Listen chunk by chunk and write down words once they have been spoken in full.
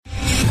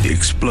the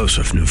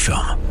explosive new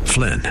film,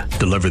 Flynn,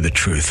 deliver the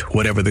truth,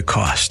 whatever the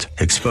cost.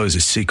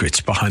 Exposes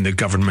secrets behind the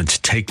government's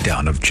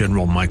takedown of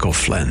General Michael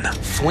Flynn.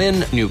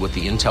 Flynn knew what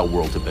the intel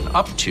world had been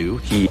up to.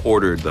 He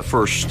ordered the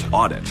first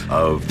audit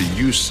of the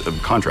use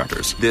of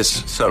contractors.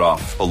 This set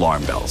off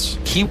alarm bells.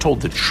 He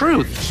told the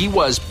truth. He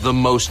was the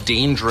most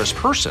dangerous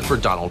person for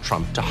Donald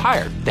Trump to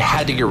hire. They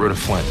had to get rid of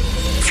Flynn.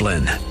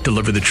 Flynn,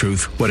 deliver the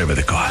truth, whatever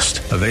the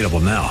cost. Available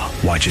now.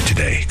 Watch it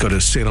today. Go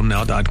to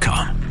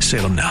salemnow.com.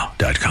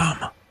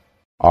 salemnow.com.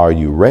 Are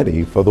you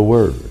ready for the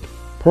word?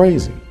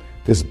 Praise Him.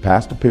 This is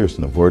Pastor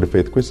Pearson of Word of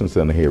Faith Christian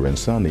Center here in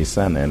sunny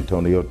San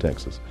Antonio,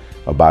 Texas,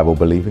 a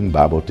Bible-believing,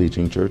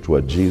 Bible-teaching church where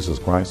Jesus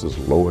Christ is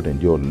Lord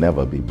and you'll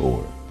never be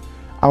bored.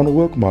 I want to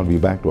welcome all of you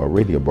back to our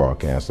radio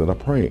broadcast that I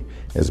pray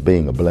is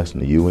being a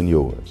blessing to you and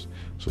yours.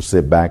 So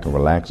sit back and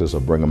relax as I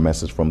bring a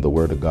message from the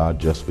Word of God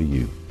just for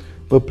you.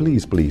 But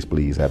please, please,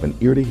 please have an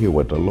ear to hear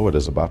what the Lord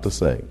is about to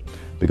say,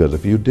 because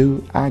if you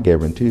do, I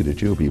guarantee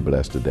that you'll be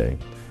blessed today.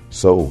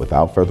 So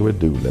without further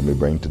ado, let me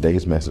bring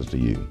today's message to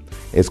you.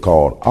 It's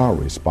called Our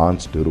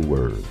Response to the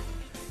Word.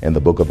 In the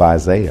book of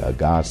Isaiah,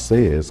 God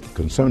says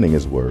concerning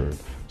His word,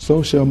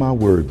 so shall my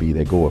word be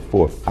that goeth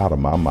forth out of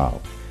my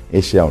mouth.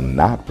 It shall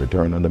not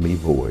return unto me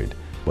void,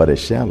 but it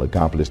shall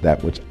accomplish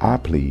that which I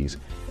please,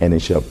 and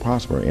it shall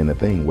prosper in the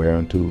thing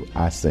whereunto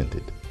I sent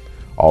it.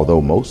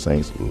 Although most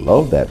saints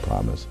love that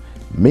promise,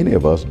 many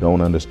of us don't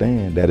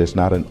understand that it's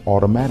not an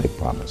automatic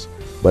promise,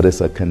 but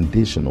it's a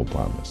conditional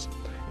promise.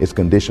 It's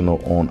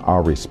conditional on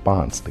our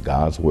response to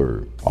God's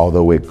word.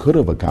 Although it could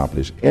have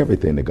accomplished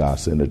everything that God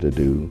sent it to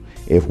do,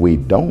 if we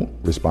don't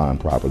respond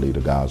properly to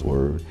God's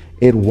word,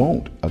 it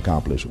won't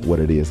accomplish what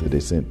it is that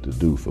it's sent to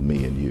do for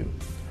me and you.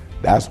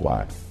 That's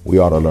why we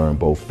ought to learn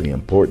both the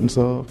importance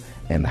of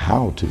and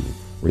how to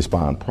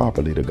respond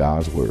properly to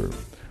God's word,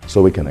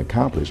 so we can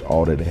accomplish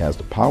all that it has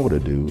the power to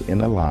do in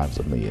the lives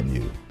of me and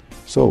you.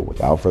 So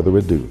without further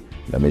ado,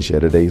 let me share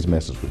today's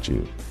message with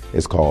you.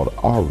 It's called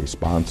Our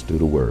Response to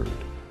the Word.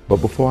 But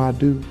before I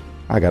do,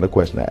 I got a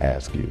question to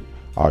ask you.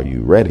 Are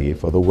you ready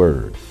for the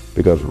word?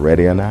 Because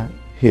ready or not,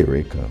 here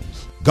it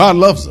comes. God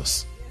loves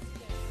us,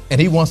 and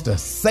He wants to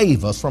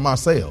save us from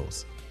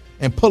ourselves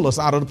and pull us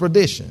out of the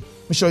perdition.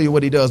 Let me show you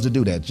what He does to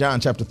do that. John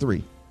chapter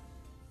 3.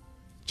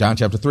 John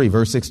chapter 3,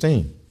 verse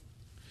 16.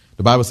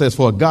 The Bible says,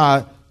 for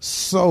God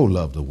so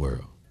loved the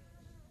world.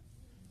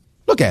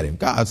 Look at Him.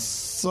 God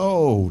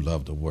so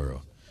loved the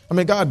world. I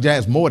mean, God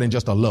has more than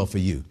just a love for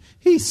you.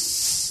 He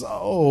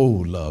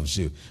so loves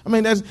you. I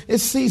mean,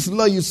 He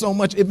love you so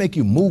much, it make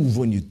you move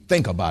when you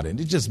think about it.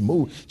 It just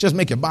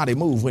make your body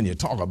move when you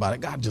talk about it.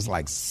 God just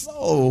like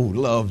so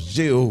loves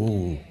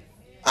you.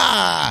 You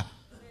got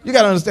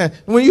to understand.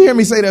 When you hear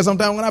me say that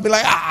sometimes, when I be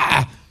like,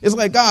 it's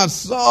like God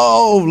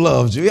so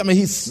loves you. I mean,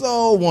 He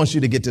so wants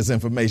you to get this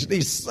information.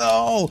 He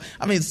so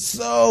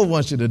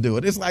wants you to do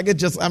it. It's like, He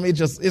just,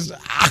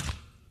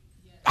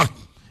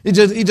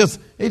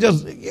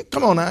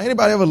 come on now.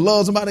 Anybody ever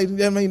love somebody?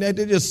 I mean, they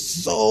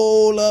just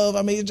so love.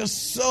 I mean,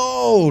 just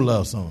so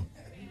love someone.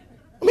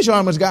 Let me show you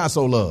how much God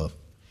so loved.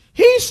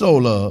 He so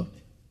loved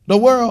the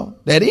world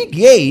that He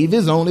gave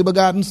His only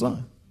begotten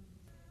Son.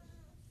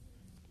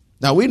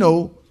 Now we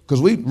know,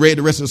 because we read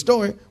the rest of the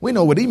story, we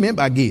know what He meant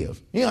by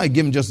give. He ain't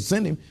give Him just to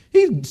send Him.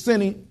 He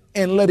sent Him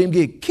and let Him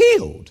get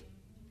killed.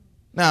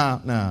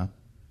 Now,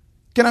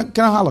 can I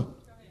holler?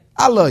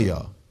 I love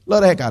y'all.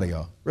 Love the heck out of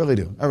y'all. Really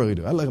do. I really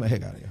do. I love the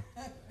heck out of y'all.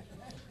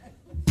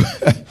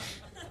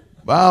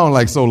 But I don't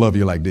like so love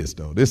you like this,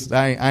 though.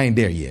 I ain't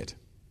there yet.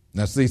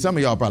 Now, see, some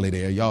of y'all probably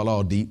there. Y'all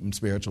all deep and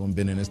spiritual and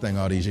been in this thing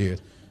all these years.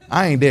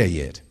 I ain't there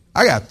yet.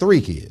 I got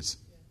 3 kids.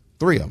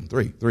 3 of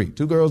them. Three.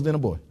 2 girls, then a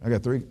boy. I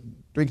got three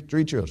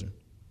children.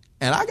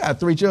 And I got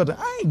 3 children.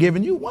 I ain't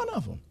giving you one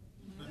of them.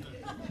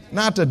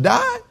 Not to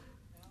die?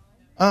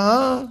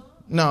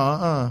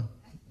 No.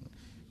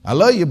 I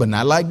love you, but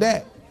not like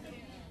that.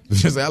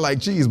 Just say, I like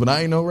cheese, but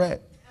I ain't no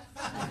rat.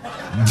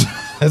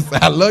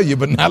 I love you,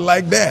 but not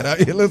like that. I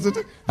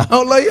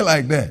don't love you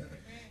like that.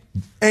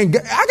 And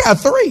I got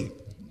 3.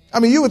 I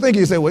mean, you would think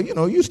he'd say, well,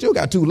 you still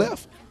got 2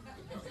 left.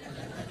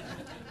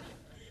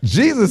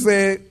 Jesus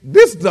said,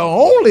 this is the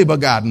only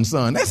begotten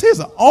Son. That's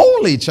His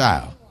only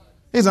child.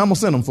 He said, I'm going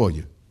to send him for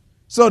you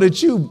so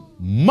that you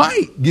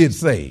might get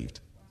saved.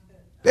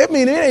 That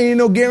means there ain't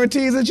no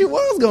guarantees that you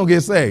was going to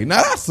get saved.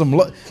 Now,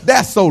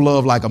 that's so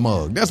love like a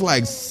mug. That's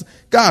like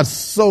God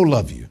so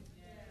love you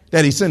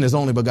that He sent His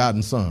only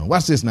begotten Son.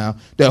 Watch this now.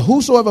 That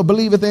whosoever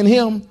believeth in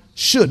Him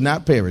should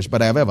not perish,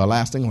 but have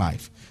everlasting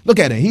life. Look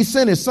at it. He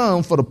sent His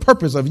Son for the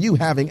purpose of you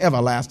having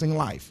everlasting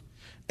life.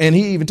 And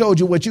He even told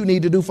you what you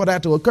need to do for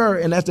that to occur,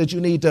 and that's that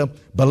you need to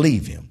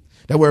believe Him.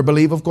 That word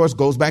believe, of course,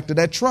 goes back to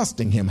that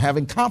trusting Him,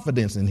 having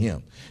confidence in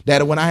Him.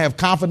 That when I have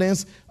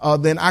confidence,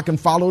 then I can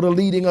follow the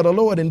leading of the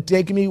Lord and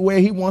take me where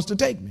He wants to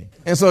take me.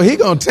 And so He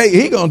gonna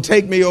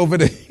take me over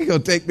there. He gonna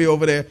take me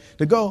over there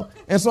to go.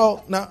 And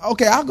so now,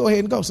 okay, I'll go ahead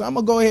and go. So I'm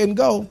gonna go ahead and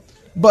go.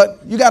 But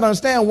you got to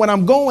understand, when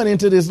I'm going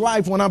into this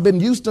life, when I've been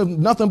used to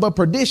nothing but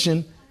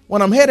perdition,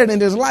 when I'm headed in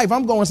this life,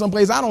 I'm going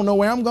someplace I don't know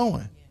where I'm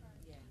going.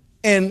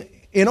 And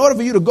in order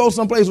for you to go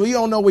someplace where you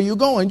don't know where you're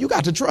going, you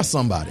got to trust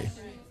somebody.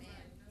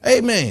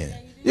 Amen.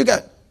 You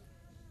got,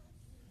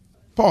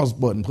 pause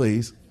button,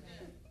 please.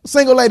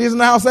 Single ladies in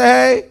the house, say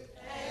hey.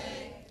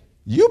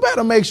 You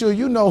better make sure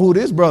you know who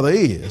this brother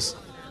is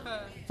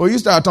before you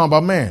start talking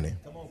about marrying him.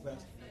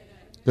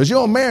 Because you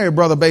don't marry a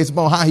brother based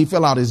upon how he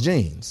fill out his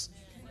jeans.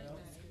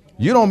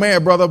 You don't marry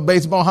a brother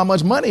based upon how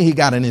much money he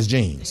got in his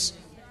jeans.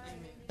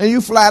 And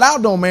you flat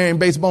out don't marry him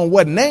based upon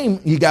what name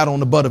he got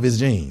on the butt of his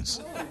jeans.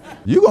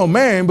 You're going to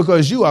marry him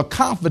because you are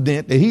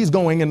confident that he's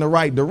going in the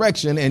right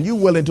direction and you're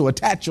willing to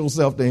attach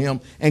yourself to him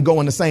and go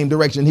in the same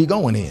direction he's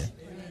going in.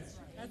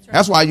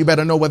 That's why you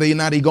better know whether or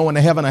not he's going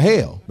to heaven or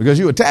hell. Because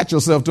you attach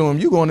yourself to him,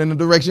 you're going in the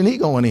direction he's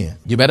going in.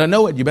 You better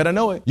know it. You better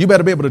know it. You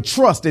better be able to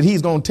trust that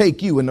he's going to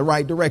take you in the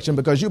right direction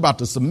because you're about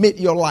to submit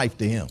your life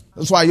to him.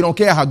 That's why you don't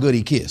care how good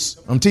he kiss.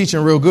 I'm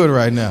teaching real good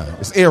right now.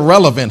 It's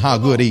irrelevant how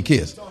good he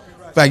kiss.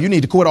 In fact, you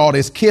need to quit all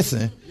this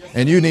kissing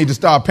and you need to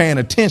start paying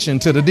attention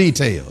to the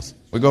details.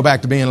 We go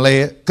back to being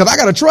led because I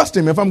got to trust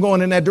him if I'm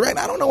going in that direction.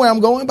 I don't know where I'm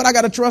going, but I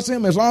got to trust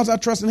him. As long as I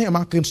trust in him,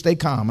 I can stay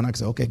calm and I can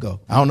say, okay, go.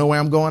 I don't know where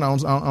I'm going.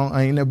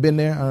 I ain't never been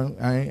there.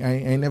 I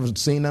ain't never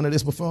seen none of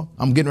this before.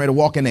 I'm getting ready to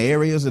walk in the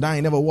areas that I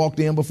ain't never walked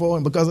in before.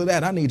 And because of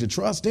that, I need to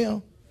trust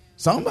him.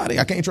 Somebody,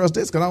 I can't trust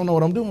this because I don't know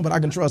what I'm doing, but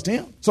I can trust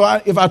him. So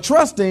if I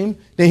trust him,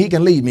 then he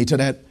can lead me to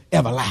that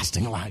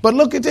everlasting life. But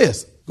look at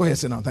this. Go ahead,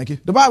 sit down. Thank you.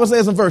 The Bible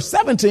says in verse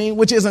 17,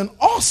 which is an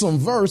awesome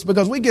verse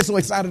because we get so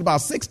excited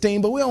about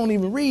 16, but we don't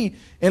even read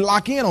and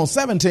lock in on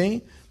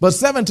 17. But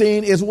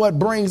 17 is what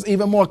brings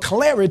even more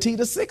clarity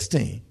to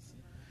 16.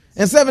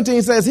 And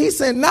 17 says, he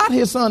sent not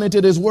his son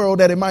into this world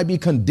that it might be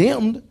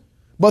condemned,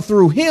 but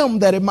through him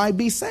that it might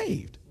be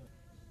saved.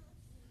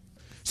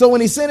 So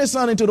when he sent his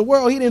son into the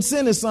world, he didn't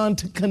send his son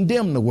to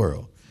condemn the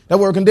world. That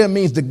word condemn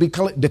means to be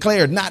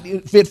declared not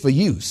fit for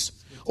use.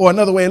 Or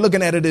another way of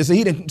looking at it is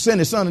he didn't send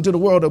his son into the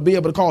world to be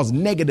able to cause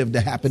negative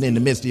to happen in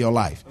the midst of your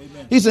life.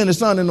 Amen. He sent his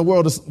son in the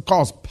world to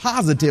cause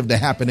positive to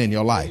happen in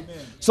your life. Amen.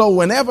 So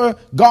whenever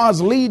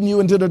God's leading you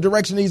into the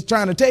direction he's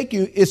trying to take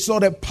you, it's so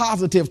that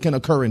positive can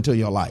occur into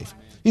your life.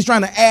 He's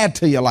trying to add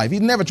to your life.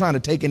 He's never trying to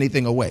take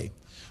anything away.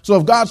 So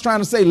if God's trying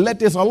to say, let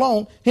this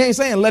alone, he ain't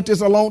saying let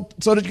this alone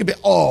so that you can be,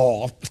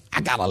 oh,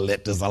 I got to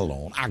let this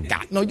alone.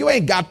 No, you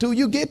ain't got to.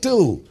 You get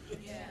to.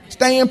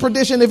 Stay in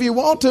perdition if you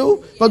want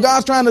to, but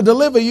God's trying to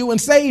deliver you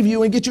and save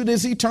you and get you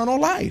this eternal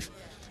life.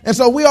 And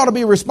so we ought to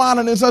be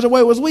responding in such a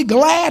way as we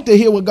glad to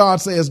hear what God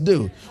says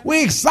do.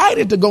 We're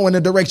excited to go in the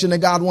direction that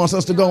God wants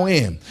us to go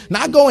in.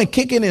 Not going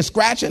kicking and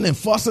scratching and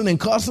fussing and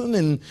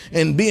cussing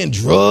and being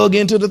drugged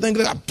into the thing.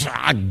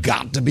 I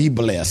got to be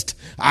blessed.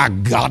 I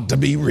got to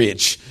be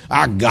rich.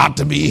 I got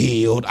to be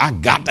healed. I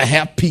got to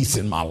have peace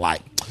in my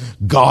life.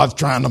 God's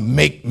trying to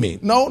make me.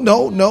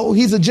 No.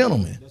 He's a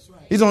gentleman.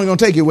 He's only going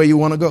to take you where you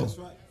want to go.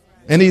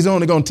 And he's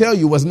only going to tell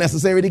you what's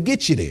necessary to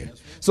get you there.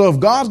 So if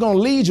God's going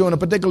to lead you in a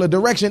particular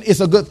direction, it's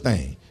a good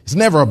thing. It's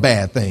never a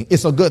bad thing.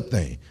 It's a good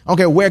thing. I don't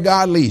care where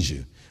God leads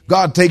you.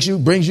 God takes you,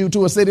 brings you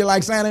to a city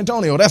like San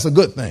Antonio. That's a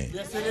good thing.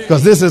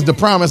 Because this is the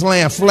promised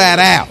land flat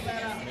out.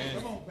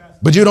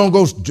 But you don't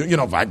go,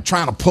 like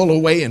trying to pull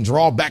away and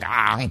draw back.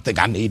 I don't think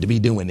I need to be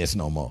doing this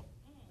no more.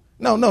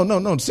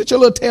 No. Sit your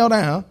little tail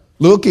down,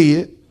 little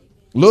kid,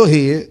 little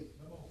head,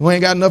 who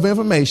ain't got enough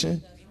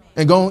information.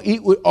 And go and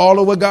eat with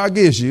all of what God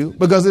gives you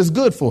because it's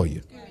good for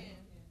you.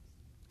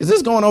 Is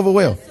this going over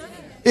well?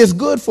 It's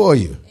good for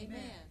you.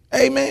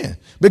 Amen.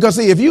 Because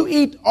see, if you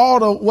eat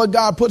all of what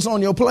God puts on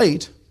your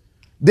plate,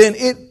 then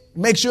it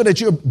makes sure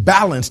that you're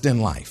balanced in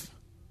life.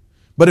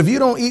 But if you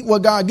don't eat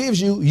what God gives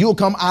you, you'll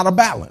come out of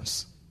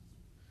balance.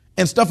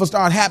 And stuff will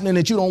start happening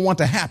that you don't want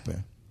to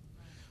happen.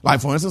 Like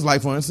for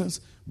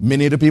instance,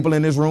 many of the people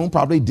in this room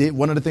probably did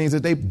one of the things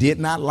that they did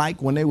not like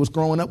when they was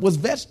growing up was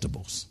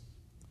vegetables.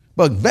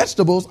 But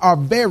vegetables are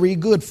very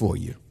good for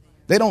you.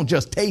 They don't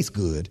just taste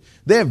good.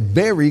 They're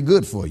very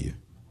good for you.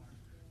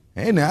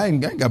 And I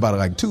ain't got about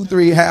like 2,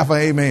 3, half of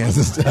amens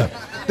and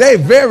stuff. They're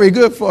very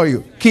good for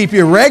you. Keep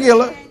you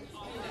regular.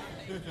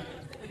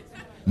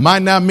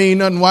 Might not mean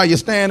nothing while you're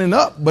standing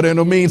up, but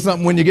it'll mean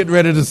something when you get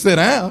ready to sit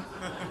down.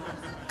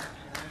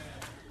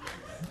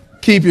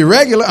 Keep you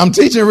regular. I'm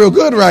teaching real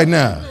good right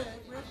now.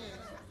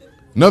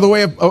 Another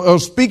way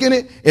of speaking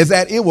it is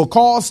that it will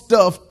cause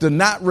stuff to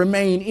not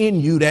remain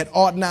in you that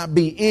ought not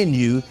be in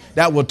you,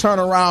 that will turn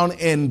around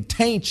and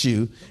taint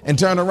you and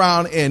turn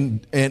around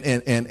and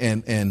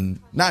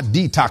not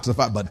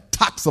detoxify, but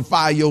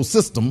toxify your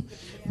system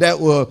that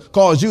will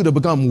cause you to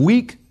become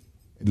weak,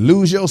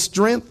 lose your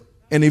strength,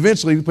 and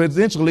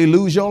potentially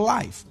lose your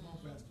life.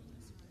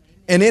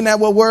 And isn't that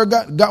what word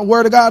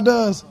of God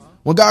does?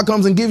 When God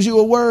comes and gives you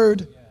a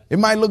word, it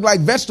might look like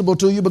vegetable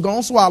to you, but go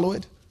and swallow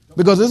it.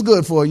 Because it's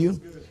good for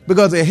you.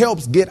 Because it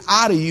helps get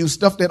out of you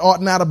stuff that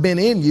ought not have been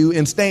in you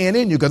and staying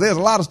in you. Because there's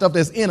a lot of stuff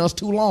that's in us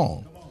too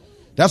long.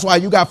 That's why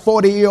you got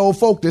 40-year-old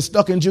folk that's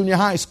stuck in junior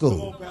high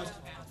school.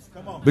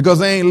 Because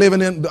they ain't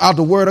living out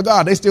the word of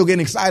God. They still getting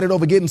excited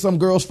over getting some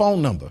girl's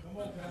phone number.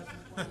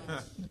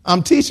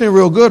 I'm teaching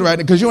real good right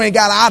now because you ain't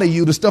got out of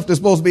you the stuff that's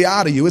supposed to be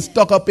out of you. It's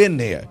stuck up in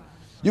there.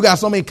 You got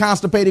so many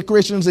constipated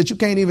Christians that you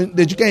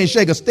can't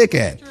shake a stick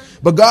at.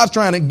 But God's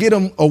trying to get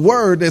them a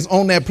word that's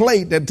on that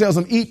plate that tells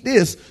them eat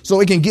this so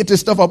it can get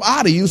this stuff up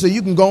out of you so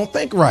you can go and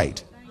think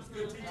right.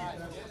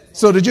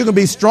 So that you can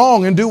be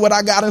strong and do what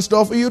I got in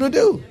store for you to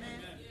do.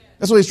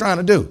 That's what he's trying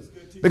to do.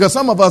 Because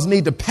some of us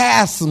need to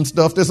pass some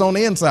stuff that's on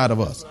the inside of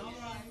us.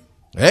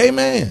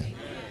 Amen.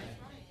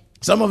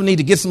 Some of us need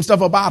to get some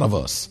stuff up out of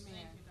us.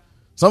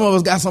 Some of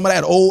us got some of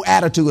that old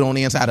attitude on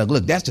the inside of,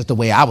 look, that's just the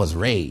way I was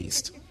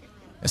raised.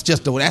 That's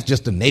just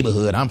the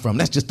neighborhood I'm from.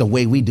 That's just the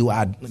way we do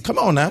our, come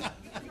on now.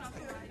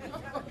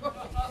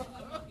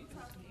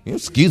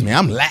 Excuse me,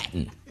 I'm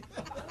Latin.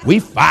 We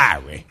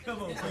fiery.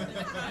 Don't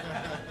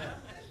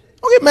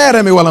get mad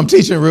at me while I'm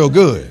teaching real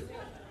good.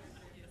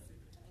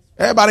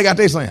 Everybody got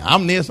their saying,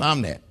 I'm this,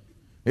 I'm that.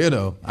 You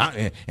know,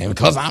 and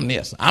because I'm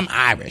this, I'm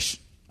Irish.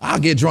 I'll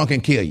get drunk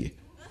and kill you.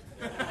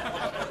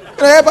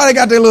 Everybody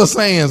got their little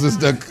sayings and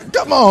stuff.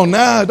 Come on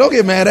now, don't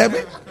get mad at me.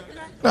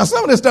 Now,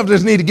 some of this stuff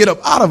just need to get up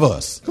out of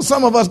us. Because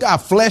some of us got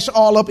flesh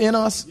all up in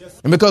us.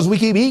 And because we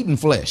keep eating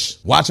flesh,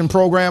 watching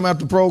program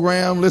after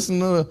program,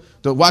 listening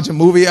to watching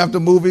movie after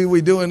movie,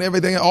 we doing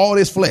everything, all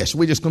this flesh.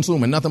 We just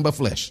consuming nothing but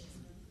flesh.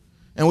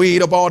 And we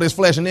eat up all this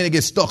flesh and then it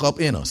gets stuck up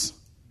in us.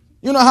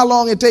 You know how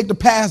long it take to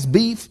pass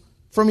beef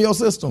from your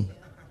system?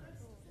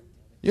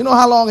 You know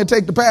how long it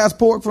take to pass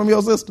pork from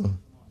your system?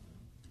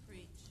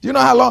 You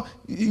know how long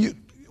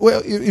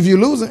if you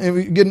lose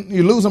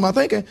them, I'm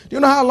thinking,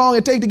 you know how long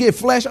it take to get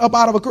flesh up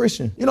out of a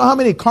Christian? You know how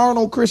many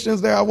carnal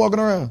Christians there are walking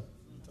around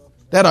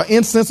that are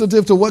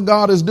insensitive to what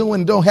God is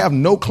doing, don't have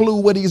no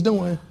clue what he's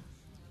doing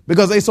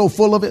because they so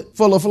full of it,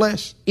 full of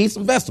flesh? Eat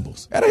some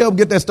vegetables. That'll help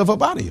get that stuff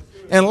up out of you.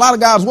 And a lot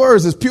of God's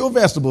words is pure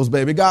vegetables,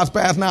 baby. God's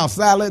passing out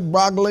salad,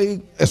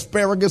 broccoli,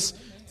 asparagus,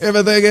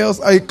 everything else.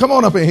 Hey, come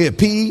on up in here.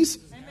 Peas.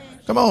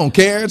 Come on,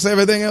 carrots,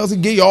 everything else. He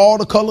give you all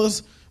the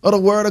colors of the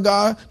word of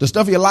God. The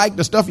stuff you like,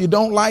 the stuff you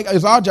don't like.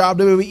 It's our job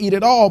to eat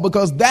it all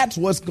because that's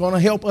what's going to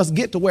help us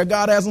get to where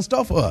God has in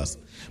store for us.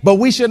 But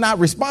we should not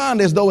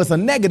respond as though it's a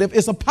negative.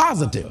 It's a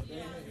positive.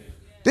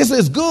 This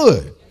is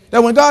good.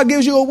 That when God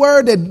gives you a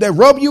word that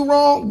rub you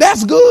wrong,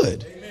 that's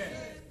good.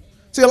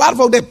 See, a lot of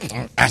folks,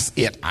 that's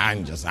it. I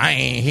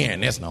ain't hearing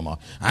this no more.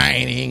 I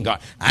ain't going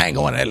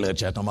to that little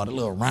church no more. The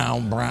little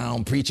round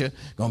brown preacher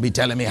going to be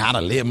telling me how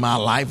to live my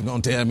life.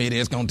 Going to tell me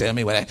this, going to tell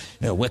me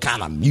what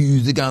kind of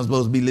music I'm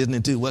supposed to be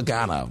listening to, what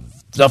kind of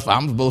stuff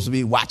I'm supposed to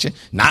be watching.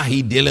 Now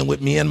he dealing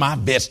with me and my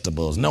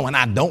vegetables, knowing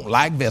I don't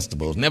like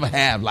vegetables, never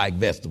have liked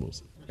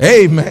vegetables.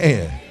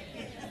 Amen.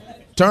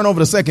 Turn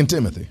over to 2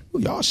 Timothy. Ooh,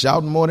 y'all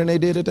shouting more than they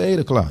did at the 8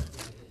 o'clock.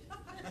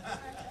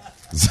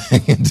 2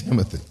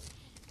 Timothy.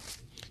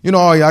 You know,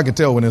 all y'all can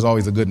tell when there's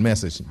always a good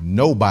message.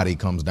 Nobody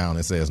comes down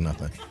and says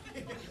nothing.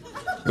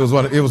 It was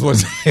one of those.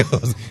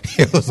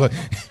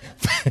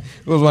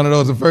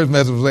 The first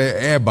message was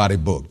everybody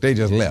booked. They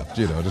just left.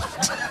 You know,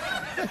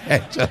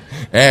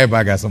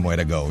 everybody got somewhere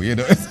to go. You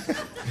know, 2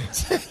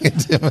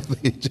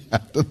 Timothy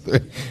chapter 3.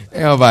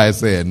 Everybody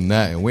said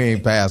nothing. We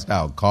ain't passed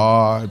out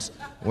cards.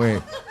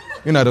 You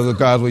know, those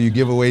cards where you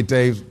give away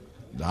tapes.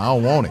 I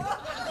don't want it.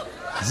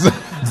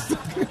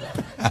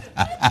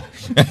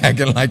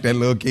 Acting like that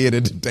little kid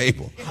at the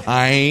table.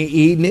 I ain't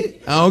eating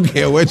it. I don't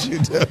care what you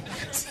do.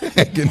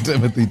 2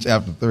 Timothy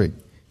chapter 3.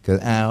 Because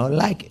I don't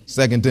like it.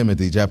 2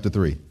 Timothy chapter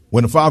 3.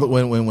 When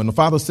the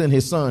Father sent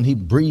his son, he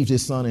breathed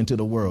his son into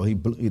the world.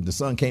 The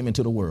son came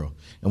into the world.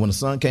 And when the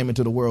son came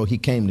into the world, he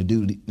came to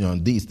do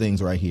these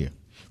things right here.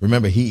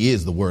 Remember, he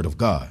is the word of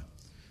God.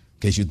 In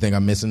case you think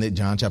I'm missing it,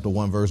 John chapter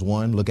 1, verse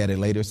 1. Look at it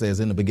later. It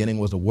says, in the beginning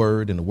was the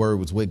word, and the word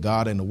was with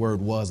God, and the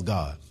word was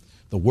God.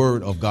 The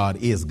word of God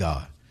is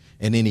God.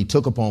 And then he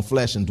took upon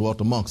flesh and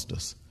dwelt amongst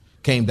us,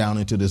 came down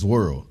into this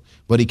world.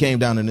 But he came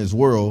down in this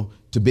world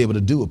to be able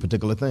to do a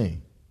particular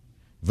thing.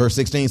 Verse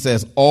 16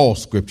 says, all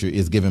scripture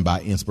is given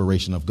by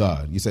inspiration of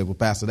God. You say, well,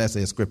 Pastor, that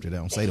says scripture. They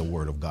don't say the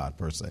word of God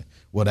per se.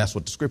 Well, that's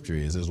what the scripture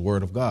is the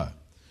word of God.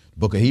 The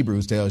book of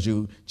Hebrews tells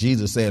you,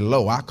 Jesus said,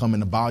 lo, I come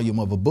in the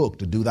volume of a book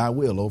to do thy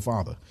will, O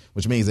Father.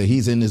 Which means that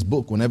he's in this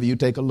book. Whenever you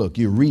take a look,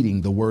 you're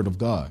reading the word of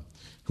God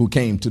who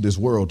came to this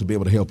world to be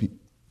able to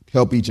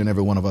help each and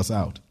every one of us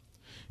out.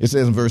 It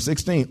says in verse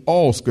 16,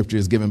 all scripture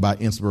is given by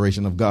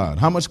inspiration of God.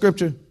 How much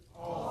scripture?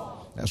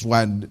 All. That's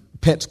why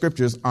pet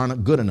scriptures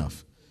aren't good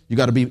enough. You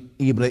got to be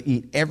able to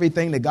eat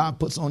everything that God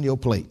puts on your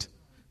plate.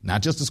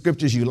 Not just the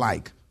scriptures you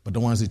like, but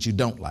the ones that you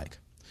don't like.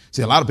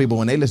 See, a lot of people,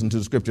 when they listen to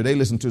the scripture, they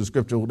listen to the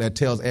scripture that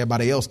tells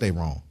everybody else they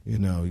wrong. You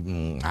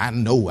know, I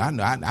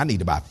need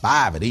to buy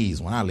 5 of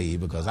these when I leave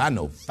because I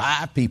know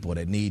 5 people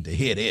that need to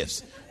hear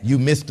this. You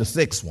missed the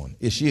 6th one.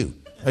 It's you.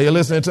 Are you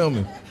listening to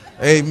me?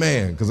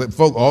 Amen. Because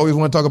folk always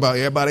want to talk about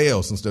everybody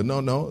else instead.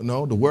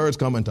 No. The word's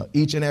coming to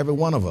each and every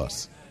one of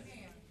us.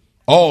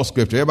 All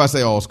scripture. Everybody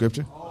say all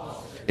scripture.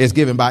 It's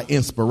given by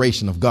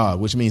inspiration of God,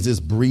 which means it's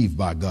breathed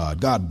by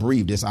God. God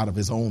breathed this out of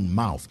his own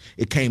mouth.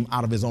 It came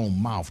out of his own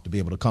mouth to be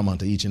able to come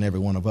unto each and every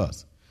one of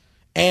us.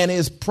 And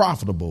is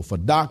profitable for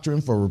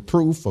doctrine, for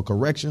reproof, for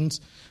corrections,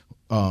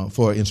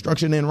 for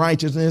instruction in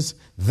righteousness.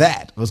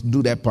 Let's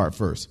do that part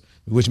first,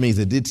 which means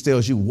it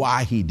tells you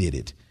why he did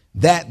it.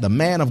 that the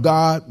man of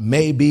God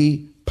may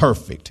be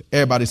perfect.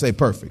 Everybody say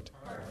perfect.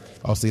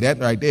 Oh, see, that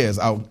right there is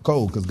out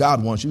cold because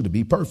God wants you to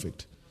be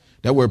perfect.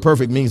 That word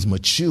perfect means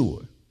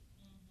mature,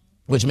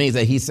 which means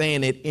that he's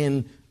saying it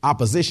in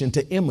opposition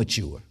to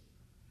immature.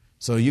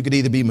 So you could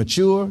either be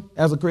mature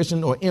as a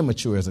Christian or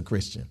immature as a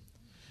Christian.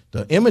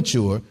 The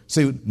immature,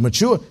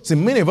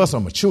 many of us are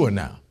mature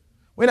now.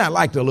 We're not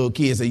like the little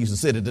kids that used to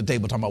sit at the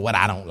table talking about what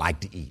I don't like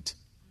to eat.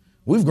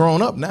 We've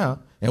grown up now,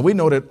 and we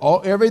know that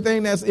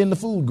everything that's in the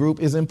food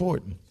group is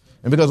important.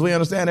 And because we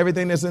understand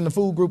everything that's in the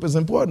food group is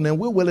important, and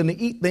we're willing to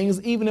eat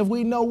things even if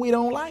we know we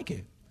don't like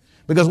it.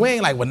 Because we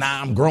ain't like, well,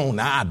 now I'm grown,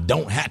 now I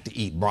don't have to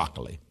eat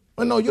broccoli.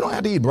 Well, no, you don't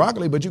have to eat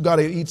broccoli, but you got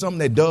to eat something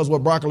that does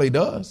what broccoli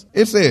does.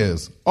 It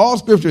says, all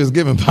scripture is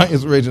given by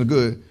inspiration of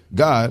good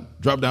God,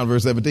 drop down to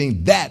verse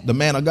 17, that the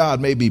man of God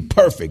may be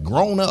perfect,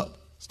 grown up.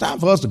 It's time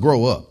for us to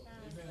grow up.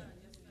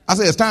 I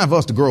say it's time for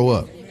us to grow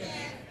up.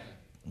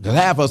 Because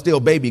half of us still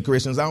baby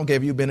Christians. I don't care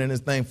if you've been in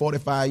this thing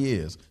 45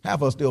 years. Half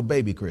of us still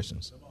baby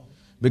Christians.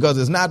 Because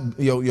it's not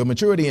your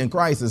maturity in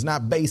Christ is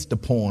not based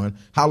upon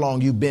how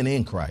long you've been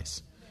in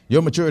Christ.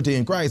 Your maturity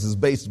in Christ is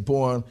based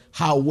upon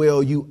how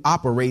well you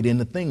operate in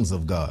the things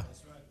of God.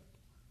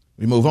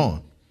 We move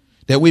on.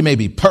 That we may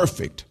be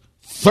perfect,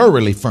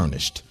 thoroughly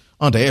furnished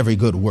unto every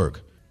good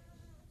work.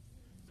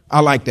 I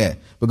like that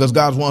because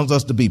God wants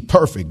us to be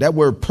perfect. That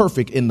word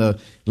perfect in the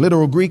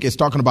literal Greek is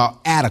talking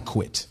about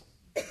adequate,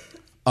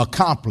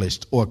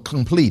 accomplished, or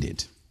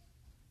completed.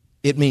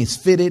 It means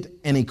fitted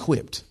and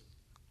equipped.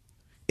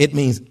 It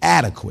means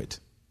adequate.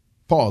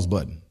 Pause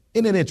button.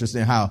 Isn't it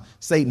interesting how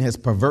Satan has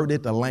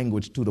perverted the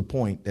language to the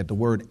point that the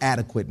word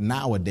adequate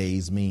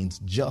nowadays means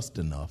just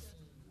enough.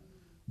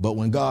 But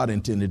when God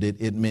intended it,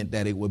 it meant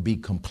that it would be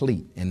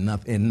complete and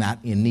not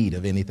in need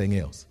of anything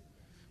else.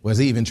 Whereas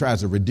he even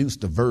tries to reduce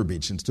the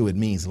verbiage until it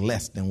means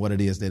less than what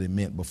it is that it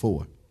meant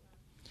before.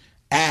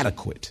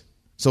 Adequate.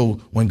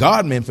 So when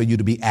God meant for you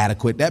to be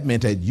adequate, that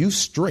meant that you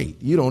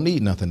straight, you don't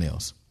need nothing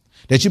else.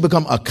 That you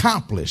become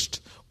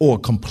accomplished or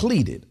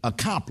completed.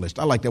 Accomplished.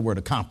 I like that word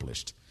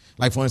accomplished.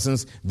 Like, for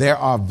instance, there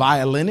are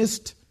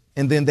violinists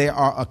and then there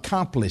are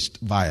accomplished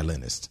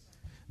violinists.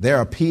 There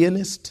are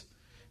pianists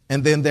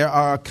and then there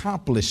are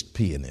accomplished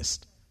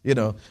pianists. You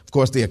know, of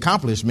course, the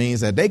accomplished means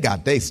that they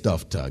got their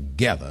stuff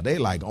together. They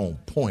like on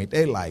point.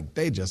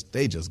 They just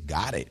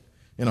got it.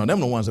 You know, them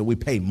the ones that we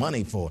pay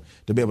money for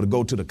to be able to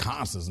go to the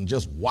concerts and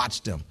just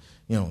watch them,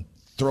 you know,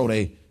 throw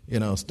their, you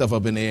know, stuff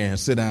up in the air and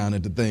sit down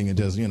at the thing and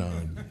just, you know,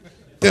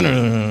 dun,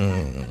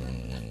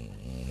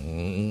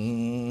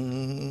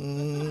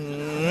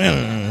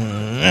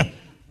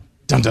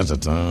 dun, dun,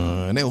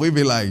 dun. And then we'd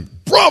be like,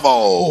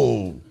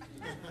 bravo.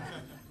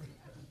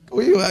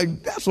 We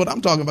like, that's what I'm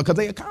talking about because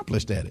they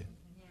accomplished at it.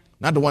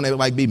 Not the one that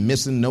like be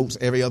missing notes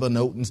every other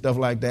note and stuff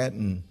like that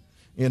and,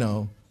 you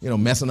know,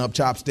 messing up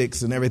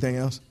chopsticks and everything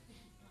else.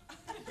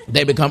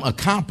 They become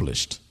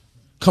accomplished,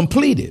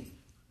 completed.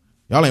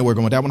 Y'all ain't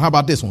working with that one. How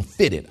about this one?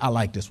 Fitted. I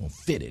like this one.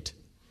 Fitted.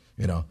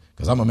 You know,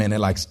 because I'm a man that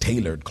likes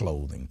tailored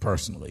clothing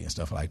personally and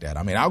stuff like that.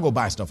 I mean, I'll go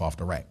buy stuff off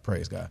the rack,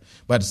 praise God.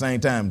 But at the same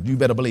time, you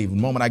better believe the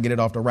moment I get it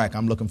off the rack,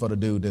 I'm looking for the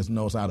dude that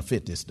knows how to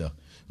fit this stuff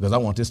because I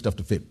want this stuff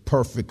to fit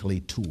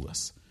perfectly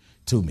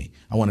to me.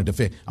 I want it to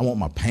fit. I want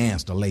my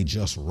pants to lay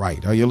just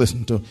right. Are you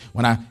listening to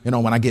when I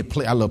get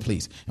I love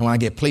pleats. And when I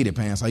get pleated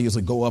pants, I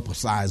usually go up a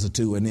size or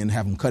two and then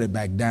have them cut it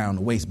back down,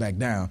 the waist back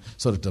down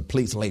so that the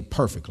pleats lay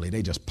perfectly.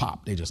 They just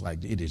pop. They just like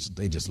they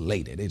just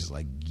lay there. They just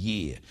like,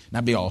 yeah.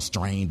 Not be all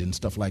strained and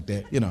stuff like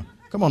that. You know,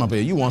 come on up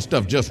here. You want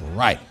stuff just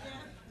right.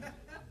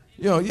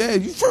 You know, yeah,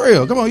 you for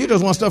real. Come on, you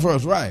just want stuff for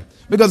us right.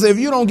 Because if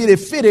you don't get it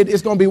fitted,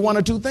 it's going to be one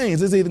or two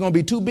things. It's either going to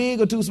be too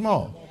big or too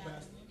small.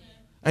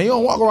 And you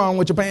don't walk around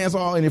with your pants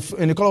all and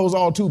your clothes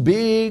all too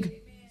big.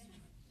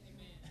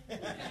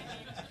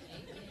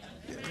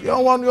 You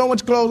don't want your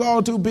clothes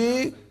all too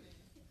big.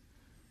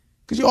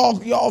 Because you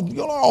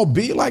all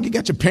big, like you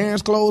got your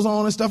parents' clothes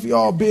on and stuff. You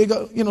all big,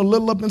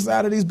 little up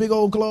inside of these big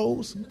old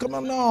clothes. Come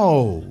on,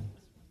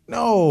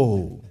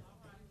 no.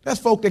 That's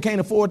folk that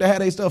can't afford to have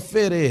their stuff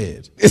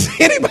fitted. Is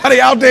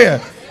anybody out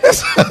there?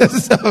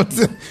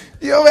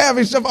 You ever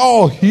having stuff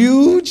all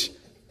huge?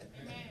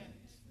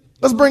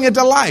 Let's bring it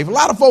to life. A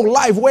lot of folk,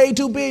 life way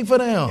too big for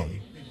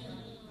them.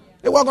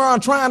 They walk around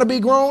trying to be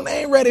grown.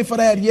 They ain't ready for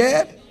that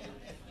yet.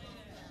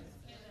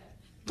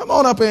 Come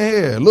on up in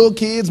here. Little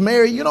kids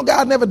married. You know,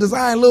 God never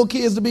designed little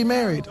kids to be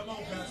married.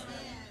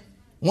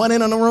 One in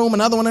the room,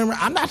 another one in the room.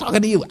 I'm not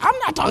talking to you.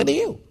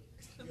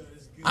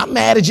 I'm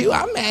mad at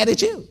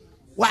you.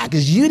 Why?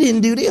 Because you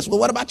didn't do this. Well,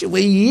 what about you?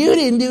 Well, you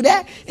didn't do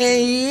that.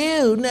 And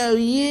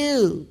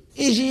you.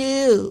 It's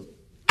you.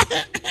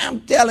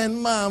 I'm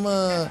telling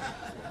mama.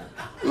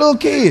 Little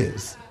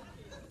kids.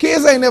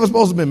 Kids ain't never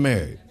supposed to be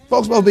married.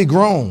 Folks supposed to be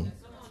grown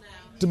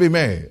to be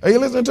married. Are you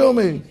listening to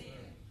me?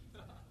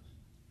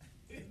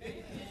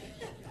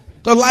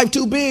 Because life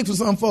too big for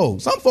some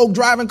folks. Some folk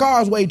driving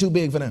cars way too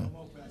big for them.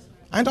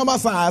 I ain't talking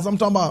about size. I'm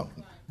talking about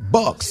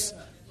bucks.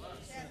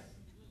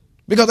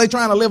 Because they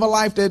trying to live a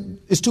life that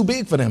is too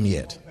big for them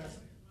yet.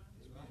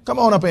 Come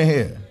on up in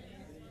here.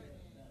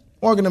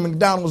 Working at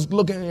McDonald's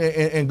looking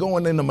and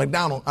going in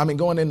the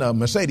going in the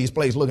Mercedes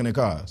place looking at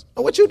cars.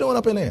 What you doing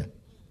up in there?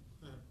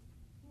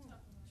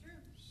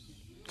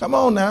 Come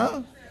on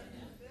now.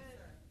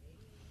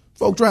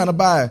 Folk trying to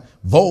buy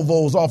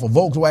Volvos off of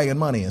Volkswagen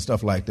money and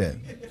stuff like that.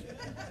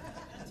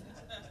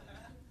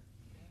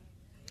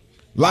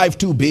 Life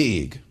too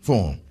big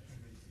for them.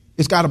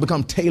 It's got to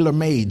become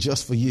tailor-made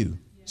just for you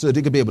so that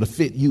it can be able to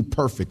fit you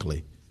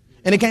perfectly.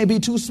 And it can't be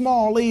too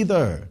small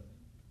either.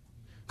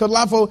 Because a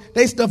lot of folks,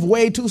 they stuff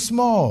way too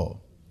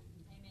small.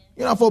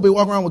 You know, folks be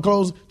walking around with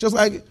clothes just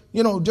like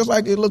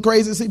it look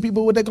crazy to see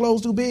people with their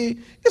clothes too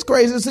big. It's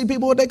crazy to see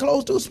people with their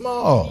clothes too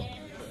small.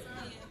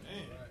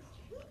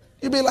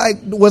 You'd be like,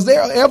 was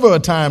there ever a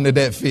time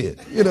that fit?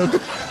 You know,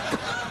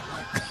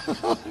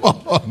 come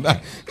on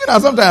now. You know,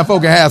 sometimes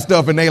folk can have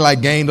stuff and they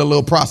like gained a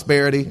little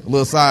prosperity, a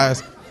little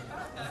size.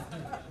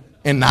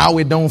 And now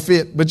it don't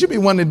fit. But you be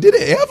wondering, did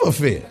it ever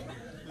fit?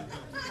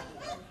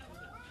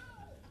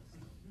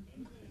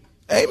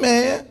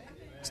 Amen.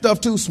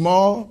 Stuff too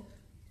small.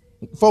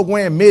 Folk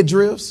wearing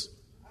midriffs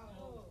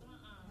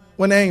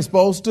when they ain't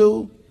supposed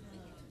to.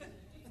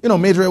 You know,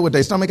 midriff with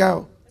their stomach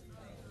out.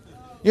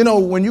 You know,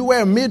 when you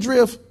wear a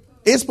midriff,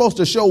 it's supposed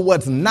to show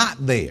what's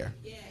not there,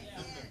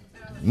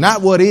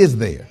 not what is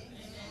there.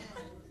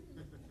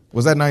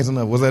 Was that nice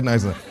enough?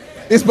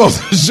 It's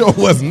supposed to show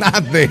what's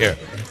not there,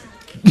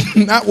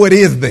 not what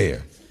is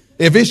there.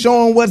 If it's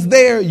showing what's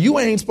there, you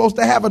ain't supposed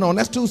to have it on.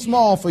 That's too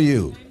small for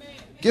you.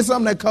 Get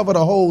something that cover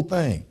the whole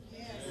thing.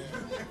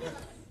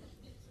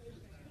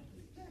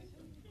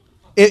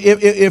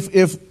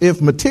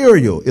 If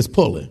material is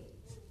pulling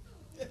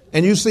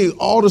and you see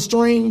all the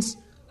strings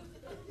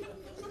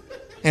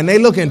and they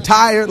looking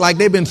tired, like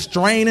they've been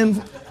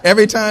straining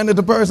every time that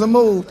the person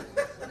moved,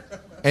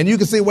 and you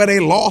can see where they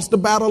lost the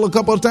battle a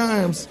couple of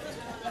times,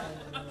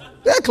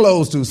 that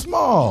clothes too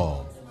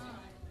small.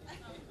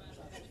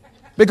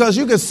 Because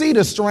you can see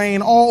the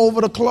strain all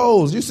over the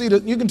clothes. You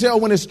can tell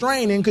when it's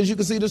straining because you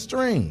can see the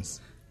strings.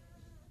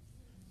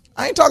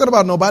 I ain't talking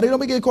about nobody.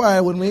 Don't be getting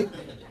quiet with me.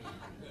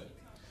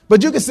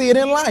 But you can see it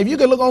in life. You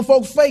can look on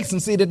folks' face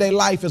and see that their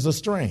life is a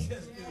strain.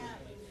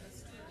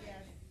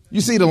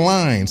 You see the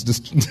lines.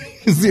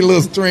 You see a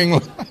little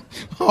string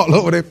all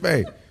over their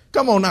face.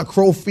 Come on now,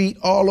 crow feet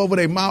all over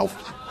their mouth.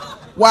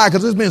 Why?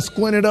 Because it's been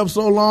squinted up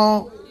so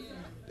long.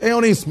 They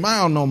don't even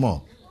smile no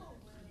more.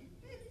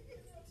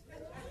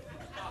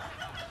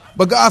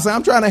 But God said,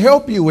 I'm trying to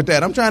help you with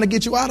that. I'm trying to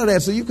get you out of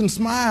that so you can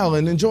smile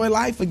and enjoy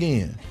life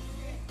again.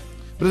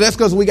 But that's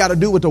because we got to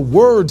do what the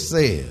Word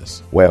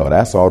says. Well,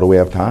 that's all that we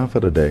have time for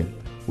today.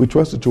 We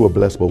trust that you are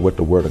blessed by what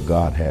the Word of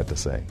God had to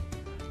say.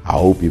 I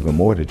hope even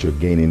more that you're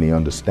gaining the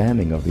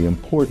understanding of the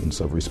importance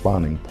of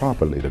responding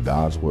properly to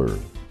God's Word.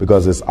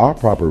 Because it's our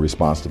proper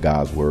response to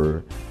God's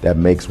Word that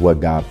makes what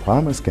God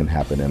promised can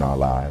happen in our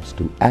lives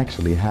to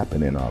actually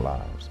happen in our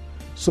lives.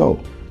 So,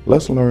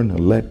 let's learn to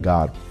let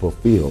God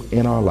fulfill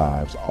in our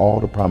lives all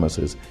the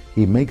promises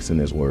He makes in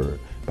His Word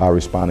by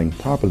responding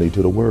properly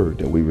to the Word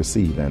that we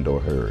receive and or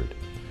heard.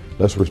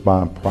 Let's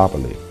respond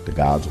properly to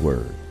God's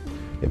Word.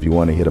 If you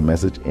want to hear the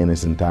message in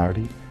its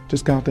entirety,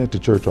 just contact the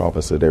church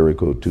office at area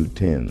code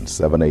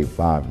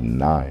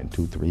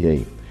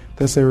 210-785-9238.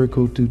 That's area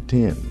code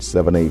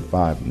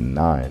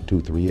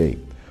 210-785-9238.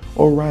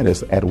 Or write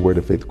us at Word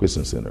of Faith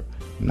Christian Center,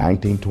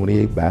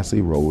 1928 Basse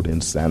Road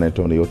in San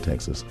Antonio,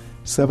 Texas,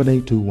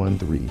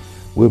 78213.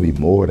 We'll be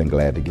more than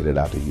glad to get it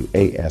out to you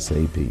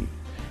ASAP.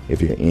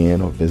 If you're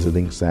in or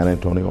visiting San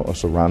Antonio or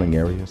surrounding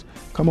areas,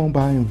 come on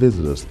by and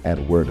visit us at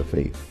Word of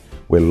Faith.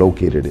 We're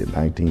located at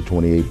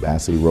 1928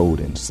 Basse Road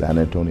in San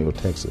Antonio,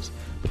 Texas,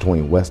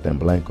 between West and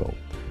Blanco.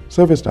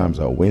 Service times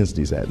are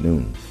Wednesdays at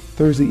noon,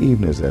 Thursday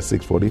evenings at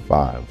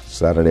 6:45,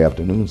 Saturday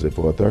afternoons at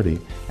 4:30,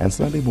 and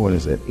Sunday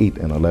mornings at 8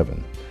 and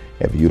 11.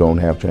 If you don't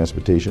have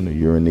transportation or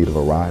you're in need of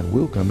a ride,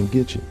 we'll come and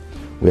get you.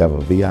 We have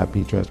a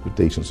VIP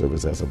transportation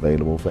service that's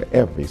available for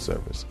every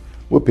service.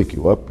 We'll pick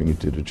you up, bring you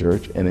to the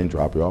church, and then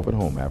drop you off at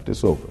home after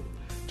it's over.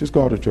 Just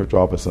call the church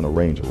office and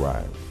arrange a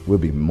ride. We'll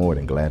be more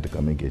than glad to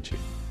come and get you.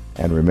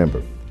 And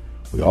remember,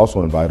 we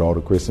also invite all the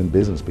Christian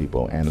business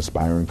people and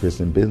aspiring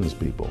Christian business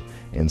people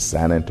in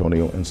San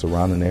Antonio and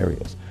surrounding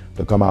areas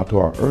to come out to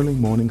our early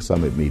morning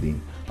summit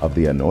meeting of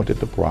the Anointed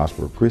to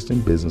Prosper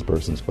Christian Business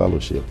Persons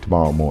Fellowship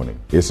tomorrow morning.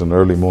 It's an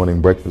early morning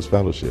breakfast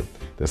fellowship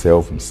that's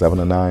held from 7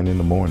 to 9 in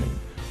the morning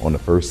on the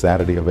first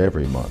Saturday of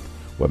every month,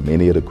 where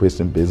many of the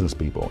Christian business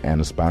people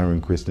and aspiring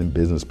Christian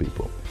business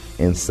people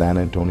in San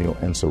Antonio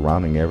and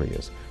surrounding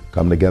areas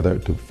come together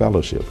to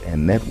fellowship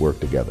and network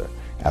together,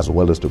 as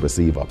well as to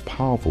receive a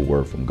powerful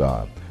word from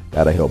God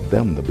that'll help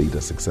them to be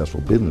the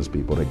successful business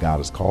people that God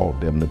has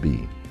called them to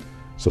be.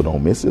 So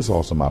don't miss this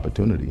awesome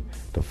opportunity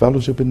to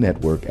fellowship and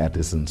network at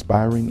this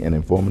inspiring and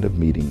informative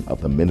meeting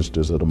of the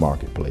ministers of the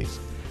marketplace.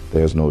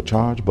 There's no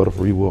charge, but a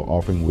free will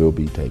offering will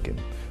be taken.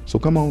 So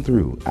come on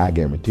through. I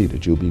guarantee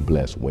that you'll be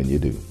blessed when you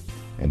do.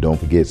 And don't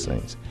forget,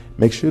 saints,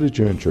 make sure that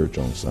you're in church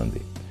on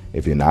Sunday.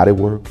 If you're not at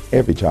work,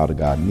 every child of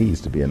God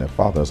needs to be in their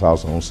Father's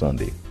house on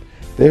Sunday.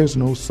 There's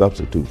no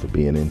substitute for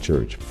being in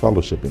church,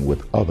 fellowshipping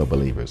with other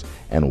believers,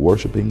 and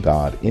worshiping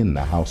God in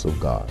the house of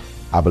God.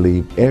 I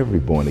believe every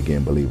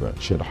born-again believer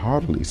should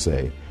heartily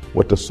say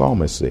what the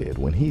psalmist said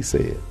when he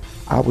said,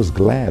 I was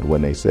glad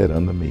when they said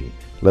unto me,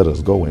 let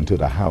us go into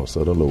the house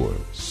of the Lord.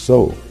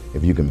 So,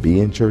 if you can be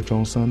in church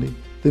on Sunday,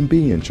 then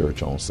be in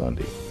church on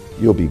Sunday.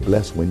 You'll be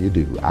blessed when you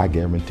do, I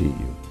guarantee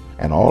you.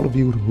 And all of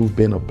you who've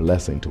been a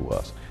blessing to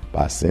us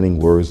by sending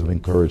words of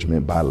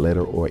encouragement by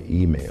letter or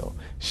email,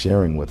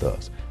 sharing with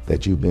us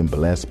that you've been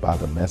blessed by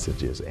the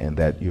messages and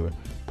that you're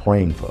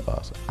praying for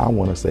us, I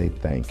want to say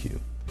thank you.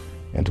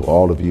 And to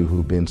all of you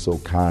who've been so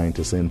kind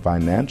to send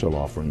financial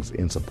offerings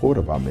in support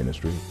of our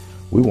ministry,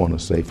 we want to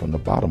say from the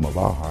bottom of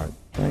our heart,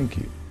 thank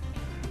you.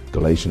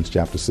 Galatians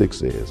chapter 6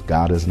 says,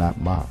 God is not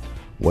mocked.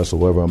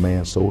 Whatsoever a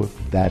man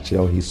soweth, that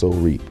shall he so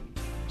reap.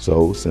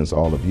 So, since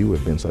all of you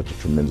have been such a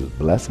tremendous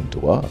blessing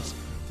to us,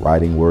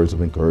 writing words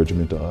of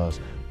encouragement to us,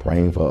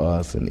 praying for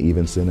us, and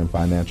even sending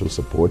financial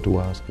support to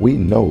us, we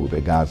know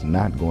that God's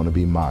not going to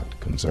be mocked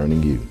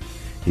concerning you.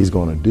 He's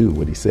going to do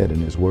what he said in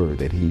his word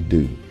that he'd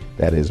do.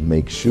 That is,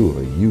 make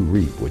sure you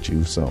reap what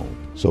you've sown.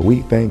 So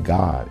we thank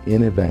God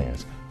in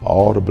advance for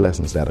all the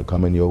blessings that are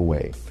coming your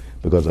way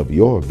because of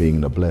your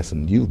being the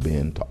blessing you've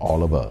been to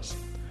all of us.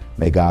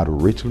 May God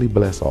richly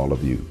bless all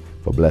of you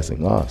for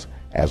blessing us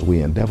as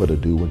we endeavor to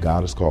do what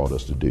God has called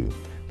us to do.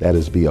 That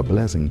is, be a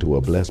blessing to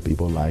a blessed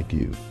people like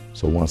you.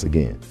 So once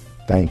again,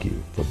 thank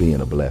you for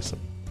being a blessing.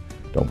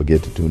 Don't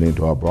forget to tune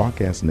into our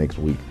broadcast next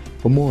week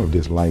for more of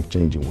this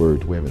life-changing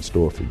word we have in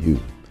store for you.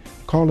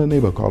 Call a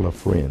neighbor, call a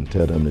friend,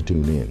 tell them to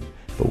tune in.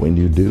 But when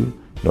you do,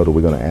 know that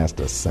we're going to ask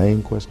the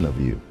same question of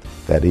you.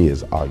 That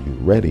is, are you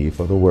ready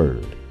for the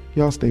word?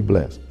 Y'all stay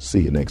blessed.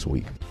 See you next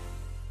week.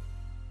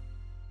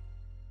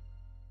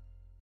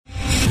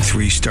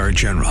 3-star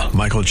General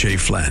Michael J.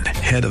 Flynn,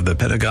 head of the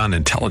Pentagon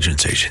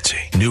Intelligence Agency,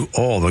 knew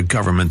all the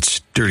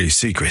government's dirty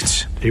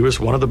secrets. He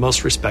was one of the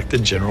most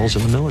respected generals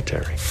in the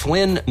military.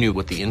 Flynn knew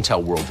what the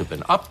intel world had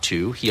been up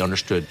to. He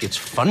understood its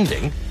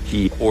funding.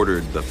 He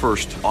ordered the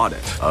first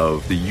audit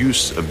of the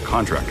use of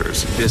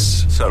contractors.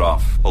 This set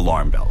off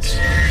alarm bells.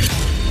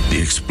 The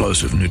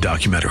explosive new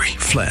documentary,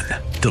 Flynn,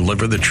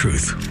 Deliver the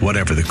Truth,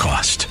 Whatever the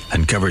Cost,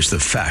 uncovers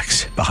the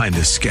facts behind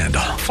this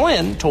scandal.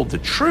 Flynn told the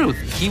truth.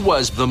 He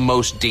was the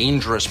most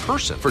dangerous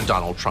person for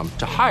Donald Trump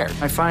to hire.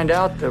 I find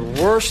out the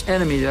worst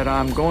enemy that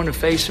I'm going to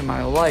face in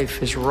my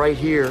life is right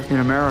here in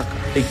America.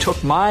 They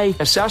took my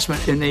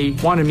assessment and they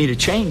wanted me to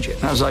change it.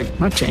 And I was like, I'm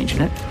not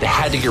changing it. They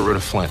had to get rid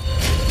of Flynn.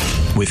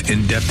 With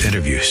in-depth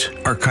interviews,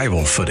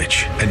 archival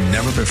footage, and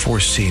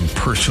never-before-seen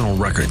personal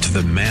records of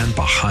the man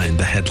behind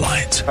the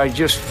headlines. I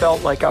just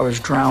felt like I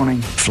was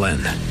drowning. Flynn,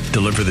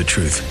 Deliver the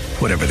Truth,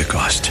 Whatever the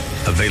Cost.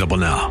 Available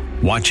now.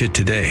 Watch it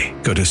today.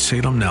 Go to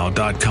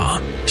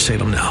salemnow.com.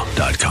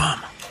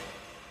 salemnow.com.